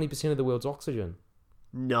 20% of the world's oxygen.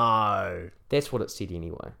 No. That's what it said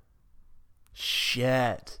anyway.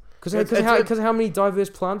 Shit. Because how many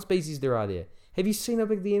diverse plant species there are there? Have you seen how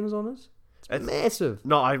big the Amazon is? It's massive.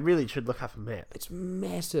 No, I really should look up a map. It's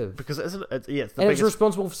massive. Because it's the biggest. It's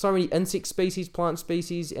responsible for so many insect species, plant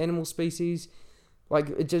species, animal species. Like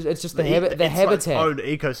it's just the habitat, like its own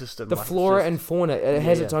ecosystem. The flora and fauna. It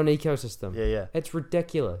has its own ecosystem. Yeah. It's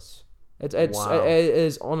ridiculous. It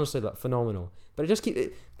is honestly like phenomenal. But it just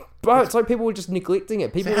bro, it's like people were just neglecting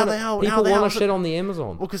it. People want to shit on the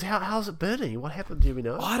Amazon. Well, because how's it burning? What happened? Do we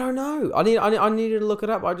know? I don't know. I needed to look it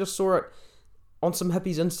up. I just saw it on some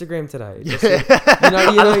hippie's Instagram today. Just, you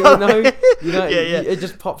know, it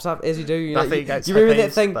just pops up as you do. You remember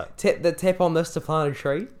that thing? Tap on this to plant a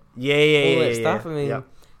tree. Yeah. All that stuff. I mean,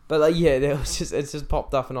 but like, it's just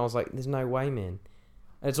popped up, and I was like, "There's no way, man."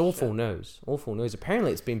 It's awful news. Awful news.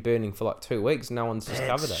 Apparently, it's been burning for like 2 weeks. No one's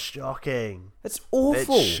discovered it. Shocking. It's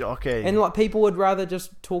awful. It's shocking. And like people would rather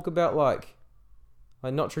just talk about like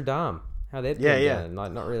Notre Dame, how that burned down.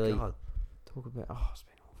 Like not really talk about. Oh, it's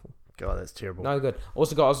been awful. God, that's terrible. No good.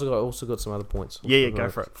 Also got some other points. Go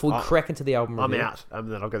for it. Full crack into the album. I'm review. out.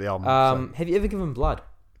 Then I'll get the album. Have you ever given blood?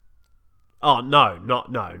 Oh no.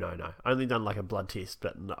 I only done like a blood test,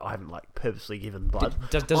 but no, I haven't like purposely given blood.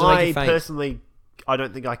 Does it make you faint? Personally, I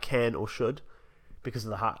don't think I can or should because of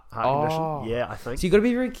the heart condition. Yeah, I think. So you got to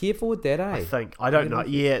be very careful with that, eh? I think. I don't know.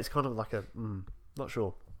 Yeah, it's kind of like a not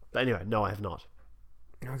sure. But anyway, no, I have not.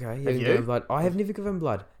 Okay, have you? Blood. I have never given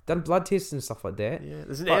blood. Done blood tests and stuff like that. Yeah,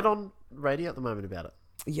 there's an ad on radio at the moment about it.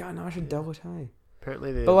 Yeah, I know. I should double it. Hey.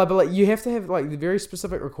 Apparently, they're... but you have to have like the very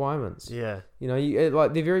specific requirements. Yeah. You know,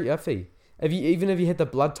 they're very iffy. If you had the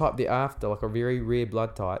blood type thereafter, like a very rare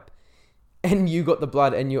blood type, and you got the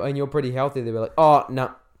blood and you're pretty healthy, they'll be like, oh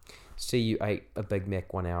no, see you ate a Big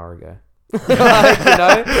Mac 1 hour ago. It's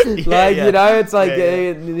like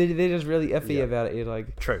they're just really iffy about it. You're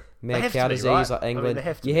like, true. Mad cow disease, right? Like England.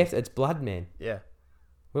 I mean, it's blood, man. Yeah.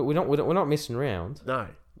 We're not messing around. No.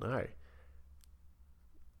 We're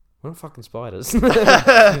not fucking spiders. we're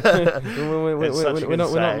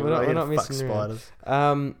not messing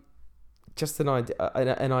around. Just an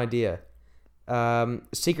idea.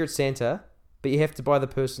 Secret Santa, but you have to buy the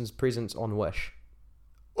person's presents on Wish.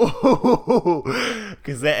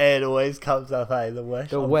 Because that ad always comes up, hey, the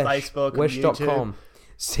Wish on Facebook, Wish.com.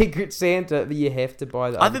 Secret Santa, but you have to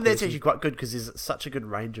buy the. I think that's actually quite good because there's such a good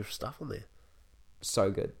range of stuff on there.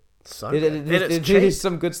 So good. There's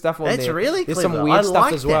some good stuff on there. That's really clever. There's some weird stuff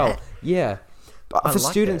like as well. That. Yeah, but for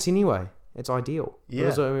students anyway, it's ideal. Yeah,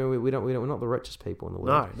 because, I mean, we're not the richest people in the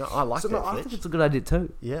world. No, I like that. I think it's a good idea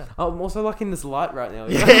too. Yeah, I'm also liking this light right now.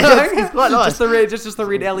 Yeah, it's quite nice. just the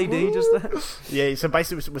red LED, just that. Yeah, so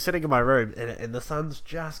basically we're sitting in my room and the sun's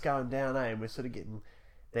just going down, and we're sort of getting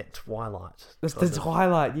that twilight. It's the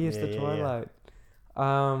twilight, yes, the twilight.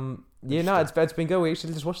 It's been good. We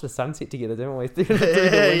actually just watched the sunset together, didn't we?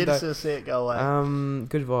 You just see it go away.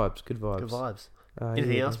 Good vibes.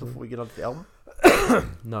 Anything else before we get on to the album?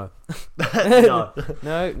 No.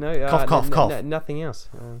 No. Cough. Nothing else.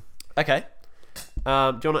 Okay. Do you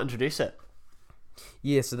want to introduce it?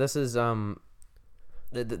 Yeah. So this is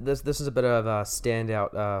this is a bit of a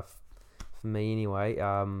standout for me anyway.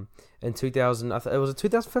 In 2000, it was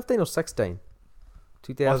 2015 or 16.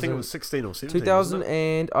 2000, I think it was 16 or 17. 2000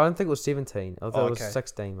 and I don't think it was 17. I thought it was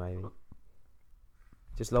 16 maybe.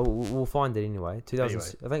 Just we'll find it anyway. 2000. Anyway.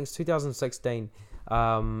 I think it's 2016.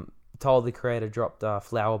 Tyler the Creator dropped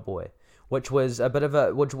Flower Boy, which was a bit of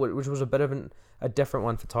a different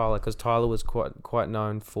one for Tyler because Tyler was quite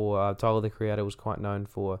known for Tyler the Creator was quite known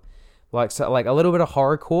for like a little bit of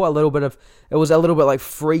horrorcore, it was a little bit like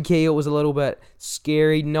freaky. It was a little bit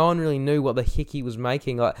scary. No one really knew what the heck he was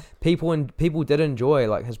making. Like people did enjoy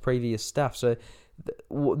like his previous stuff. So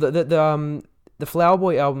the Flower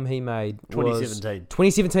Boy album he made was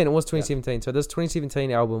 2017. It was 2017. Yeah. So this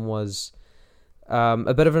 2017 album was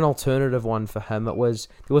a bit of an alternative one for him. There was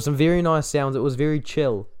some very nice sounds. It was very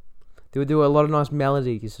chill. There were a lot of nice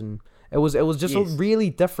melodies, and it was just a really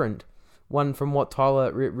different one from what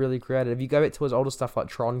Tyler really created. If you go back to his older stuff like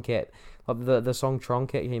Tron Cat, like the song Tron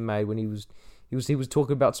Cat he made when he was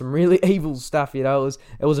talking about some really evil stuff, it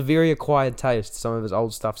was a very acquired taste, some of his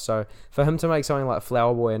old stuff. So for him to make something like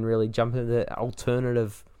Flower Boy and really jump into the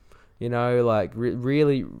alternative, like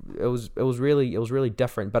really, it was really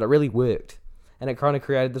different, but it really worked, and it kind of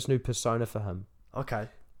created this new persona for him. Okay.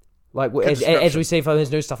 Like as we see from his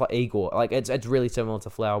new stuff like Igor, like it's really similar to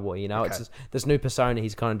Flower Boy, Okay. It's just this new persona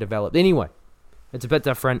he's kind of developed. Anyway, it's a bit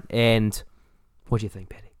different. And what do you think,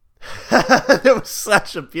 Patty? That was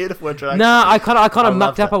such a beautiful introduction. No, I kind of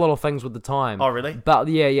mucked up a lot of things with the time. Oh, really? But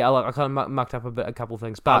yeah, I kind of mucked up a couple of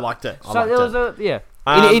things. But I liked it. Yeah.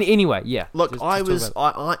 Anyway, yeah. Look,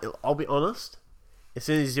 I'll be honest. As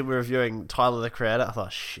soon as you were reviewing Tyler the Creator, I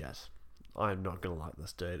thought, shit, I'm not going to like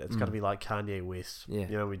this dude. It's going to be like Kanye West.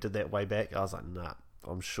 Yeah. We did that way back. I was like, nah,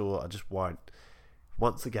 I'm sure I just won't.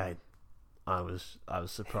 Once again, I was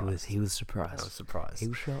surprised. He was surprised. I was surprised. He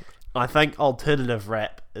was shocked. I think alternative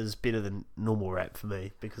rap is better than normal rap for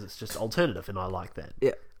me because it's just alternative and I like that.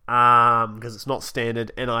 Yeah. Because it's not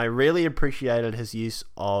standard, and I really appreciated his use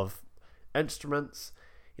of instruments.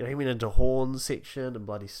 He went into horns section and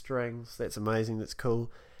bloody strings. That's amazing. That's cool.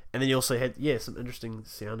 And then you also had, some interesting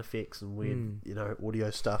sound effects and weird, audio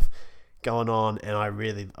stuff going on, and I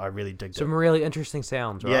really digged it. Some really interesting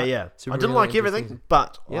sounds, right? Yeah. I didn't like everything,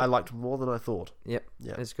 but I liked more than I thought. Yep.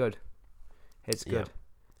 Yeah. It's good. It's good.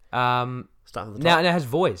 Starting at the top. Now his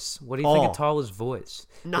voice. What do you think of Tyler's voice?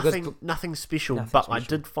 Nothing special, but I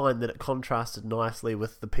did find that it contrasted nicely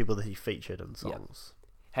with the people that he featured in songs.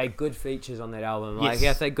 Had good features on that album. Yes. Like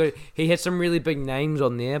I think good. He had some really big names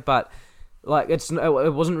on there, but like it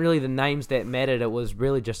wasn't really the names that mattered. It was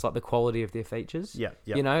really just like the quality of their features. Yeah.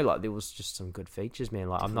 Like there was just some good features, man.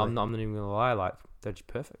 Like I'm not even gonna lie, like they're just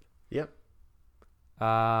perfect. Yep. So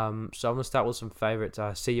I'm gonna start with some favorites.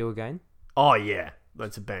 See You Again. Oh yeah,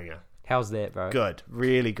 that's a banger. How's that, bro? Good,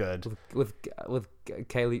 really good. With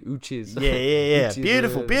Kaylee Uchis. Yeah.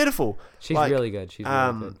 Uchis, beautiful. She's really good.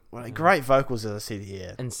 Great vocals, as I said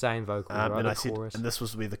here. Insane vocals, right? And chorus. And this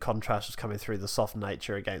was where the contrast was coming through, the soft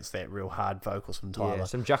nature against that real hard vocals from Tyler. Yeah,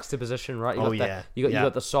 some juxtaposition, right? You got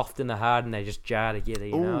got the soft and the hard, and they just jar together.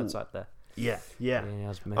 It's like the yeah.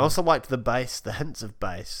 I also liked the bass, the hints of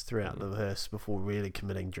bass throughout the verse before really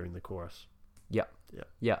committing during the chorus. Yeah.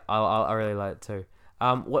 I really like it too.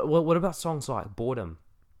 What about songs like Boredom?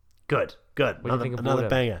 Good. What do you think of another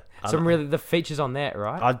Boredom? banger. The features on that,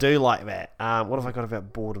 right? I do like that. What have I got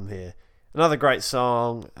about Boredom here? Another great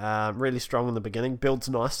song, really strong in the beginning, builds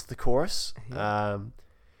nice to the chorus. And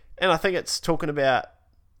I think it's talking about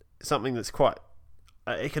something that's quite...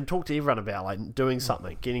 it can talk to everyone about, like, doing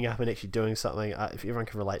something, getting up and actually doing something. If everyone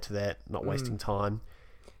can relate to that, not wasting time.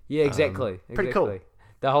 Yeah, exactly. Pretty cool.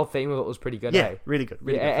 The whole theme of it was pretty good. Yeah, really good.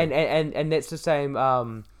 Really good. And that's the same.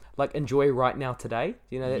 Like Enjoy Right Now Today.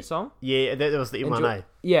 Do you know that song? Yeah, that was the M1A.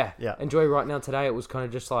 Yeah. Enjoy Right Now Today. It was kind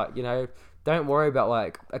of just like, don't worry about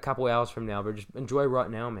like a couple hours from now, but just enjoy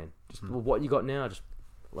right now, man. Just what you got now, just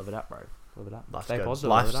live it up, bro. Live it up. Stay positive.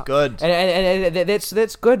 Life's good. And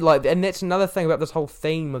that's good. Like, and that's another thing about this whole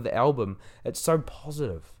theme of the album. It's so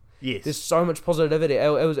positive. Yes. There's so much positivity. It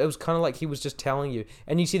was kind of like he was just telling you.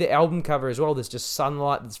 And you see the album cover as well. There's just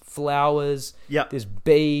sunlight. There's flowers. Yep. There's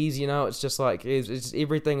bees. It's just like it's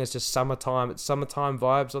everything is just summertime. It's summertime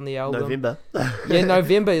vibes on the album. November. Yeah,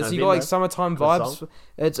 November. So you got like summertime vibes.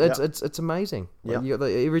 It's amazing. Yeah. Like, you got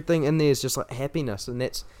everything in there is just like happiness, and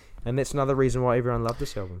that's another reason why everyone loved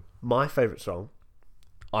this album. My favourite song,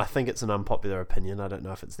 I think it's an unpopular opinion. I don't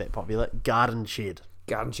know if it's that popular. Garden Shed.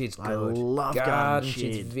 Garden Shed's good. I love Garden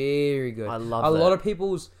Shed. Shed's very good. I love a lot of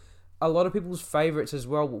people's favourites as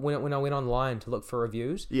well. When I went online to look for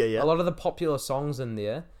reviews, yeah. A lot of the popular songs in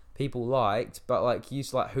there people liked, but like used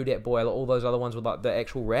to like Who Dat Boy, like, all those other ones with like the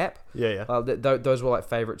actual rap. Yeah. Those were like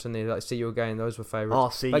favourites in there. Like See You Again, those were favourites. Oh,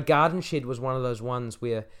 see. But Garden Shed was one of those ones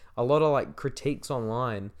where a lot of like critiques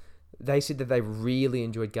online. They said that they really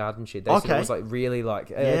enjoyed Garden Shed. They said it was like really like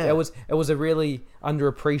it was a really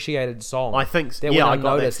underappreciated song. I think that went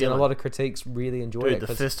unnoticed, and a lot of critics really enjoyed it.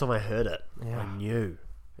 The first time I heard it, I knew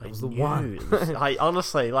it was the one. I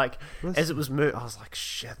honestly as it was moved, I was like,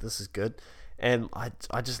 shit, this is good, and I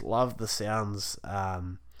just love the sounds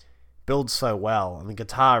builds so well, and the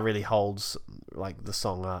guitar really holds like the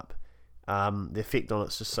song up. The effect on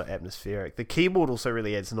it's just so atmospheric. The keyboard also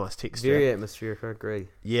really adds a nice texture. Very atmospheric, I agree.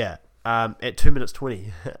 Yeah. At 2 minutes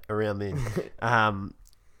 20, around then,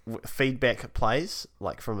 feedback plays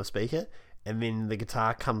like from a speaker, and then the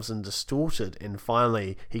guitar comes in distorted, and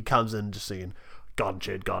finally he comes in just singing "Gone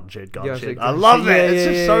Shit, Gone Shit, Gone Shit." I love that. It's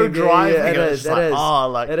just so driving. It is.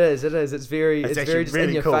 It is. It's very just really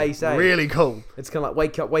in your cool. face. Eh? Really cool. It's kind of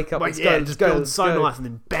like wake up. Let's yeah, go. just builds so nice, and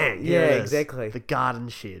then bang. Yeah, it is. exactly. The garden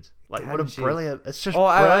shed. Like Garden what a shed. brilliant. It's just. Oh,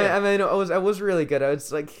 brilliant. I mean, it was really good.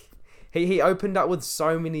 It's like. He opened up with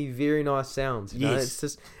so many very nice sounds. You know? Yes. It's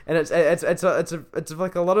just it's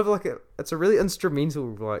like a lot of like it's a really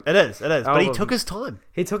instrumental like. It is. But he album. took his time.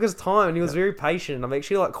 He took his time and he was very patient. I'm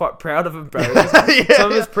actually like quite proud of him, bro. Yeah.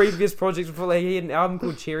 Some of his previous projects before, like, he had an album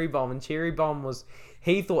called Cherry Bomb, and Cherry Bomb was,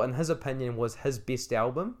 he thought in his opinion, was his best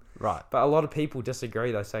album. Right. But a lot of people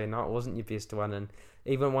disagree. They say no, it wasn't your best one, and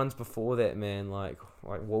even ones before that, man, like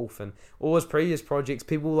Wolf and all his previous projects,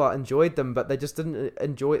 people like enjoyed them, but they just didn't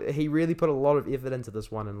enjoy it. He really put a lot of effort into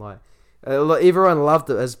this one, and like everyone loved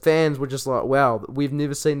it. His fans were just like, "Wow, we've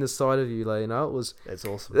never seen this side of you." Like, you know, it was. That's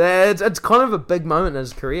awesome. It's kind of a big moment in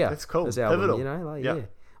his career. That's cool. His album, Pivotal. you know, like Yep. yeah.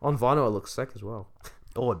 On vinyl, it looks sick as well.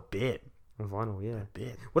 Oh, I bet. On vinyl, yeah. I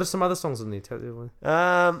bet. What are some other songs in there? Tell me.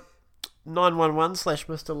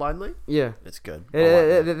 911/Mr. Lonely. Yeah, It's good.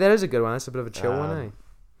 that is a good one. That's a bit of a chill one, eh?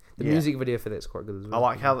 The yeah. music video for that's quite good as well. I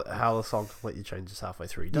like how the song completely changes halfway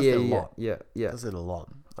through. He does yeah, that a lot. Yeah. Does it a lot.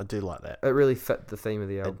 I do like that. It really fit the theme of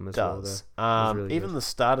the album It as well. does. Though. It was really Even good. the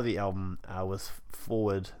start of the album was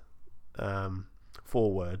forward, and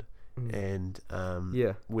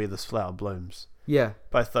Yeah. Where This Flower Blooms. Yeah.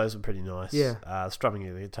 Both those are pretty nice. Yeah. Strumming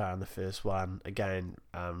of the guitar in the first one. Again,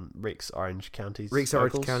 Rex Orange County's Rex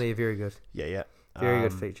vocals. Orange County, very good. Yeah. Very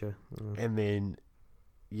good feature. Mm. And then,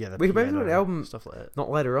 the We could maybe do piano, an album- stuff like that. Not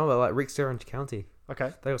later on, but like Rex Orange County.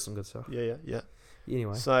 Okay. They got some good stuff. Yeah.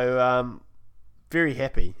 Anyway. So, very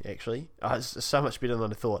happy, actually. It's so much better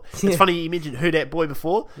than I thought. Yeah. It's funny, you mentioned Who Dat Boy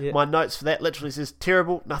before. Yeah. My notes for that literally says,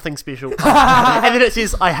 terrible, nothing special. And then it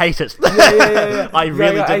says, I hate it. Yeah. I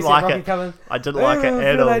really didn't A$AP like Rocky it. coming. I didn't like it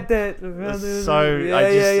at all. Like that. It's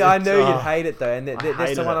so- I knew you'd hate it though, and that's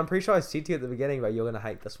hated the one it. I'm pretty sure I said to you at the beginning, but you're gonna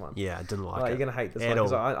hate this one. Yeah, I didn't like Like, it. you're gonna hate this At one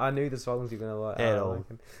because all. I knew the songs you're gonna like. At I all. like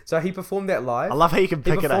him. So he performed that live. I love how you can He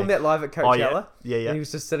pick it performed up. that live at Oh, Coachella. yeah. And he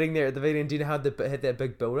was just sitting there at the video, and do you know how it had that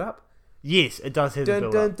big build up? Yes, it does have the Dun,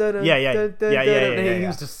 build dun, up. dun, dun, Yeah. dun, dun, Yeah. dun, and he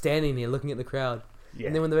was just standing there looking at the crowd. Yeah.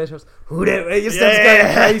 And then when the band was, who that? He just starts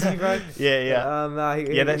going crazy, bro. Yeah.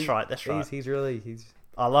 No, That's right. He's really.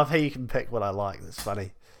 I love how you can pick what I like. That's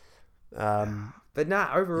funny. But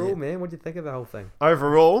nah, overall, man, what do you think of the whole thing?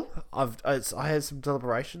 Overall, I had some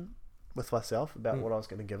deliberation with myself about what I was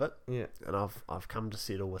going to give it, Yeah, and I've come to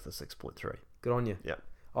settle with a 6.3. good on you. Yeah.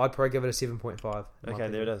 I'd probably give it a 7.5. Okay,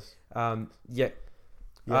 there it is. Yeah.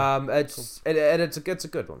 Yeah. It's a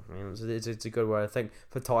good one. I mean, it's a good one. I think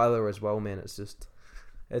for Tyler as well, man. It was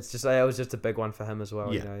just a big one for him as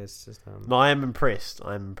well. Yeah. You know, it's just. No, I am impressed.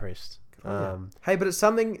 Hey, but it's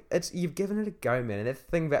something. You've given it a go, man. And that's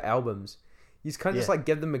the thing about albums. You just kind of just like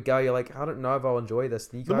give them a go. You're like, I don't know if I'll enjoy this.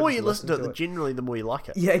 And The more you listen to it, generally, the more you like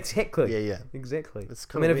it. Yeah, exactly. Yeah. Exactly. It's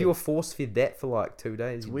I kinda mean, if you weird. were force fed that for like 2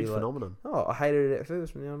 days, It's a you'd weird be like, phenomenon. oh, I hated it at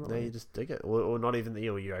first. But now I'm not. No, you just dig it, or not even.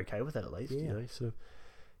 You're okay with it at least. Yeah. You know. So,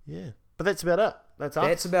 yeah. But that's about it.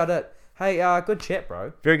 That's about it. Hey, good chat,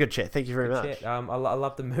 bro. Very good chat. Thank you very much. Chat. I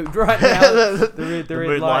love the mood right now. the red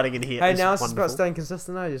mood light. lighting in here. Hey, is now it's just about wonderful. staying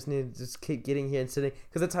consistent. I just need to just keep getting here and sitting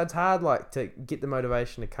because it's hard like to get the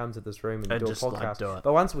motivation to come to this room and do a just, like, podcast. do it.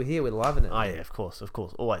 But once we're here, we're loving it. Oh yeah, of course,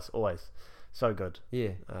 always, so good.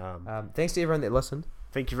 Yeah. Thanks to everyone that listened.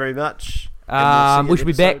 Thank you very much. And We should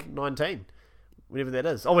be back. 19, whenever that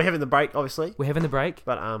is. Oh, we're having the break, obviously. We're having the break,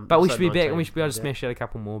 But we should be back 19, and we should be able to yeah. smash out a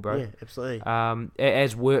couple more, bro. Yeah, absolutely.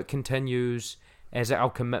 As work continues, as our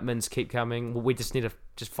commitments keep coming, we just need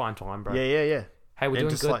to find time, bro. Yeah. Hey, we're And doing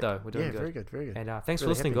just good like- though. We're doing yeah, good. very good. And thanks for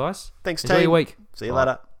Really listening, happy. guys. Thanks, Enjoy team. your week. See you Bye.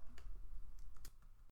 later.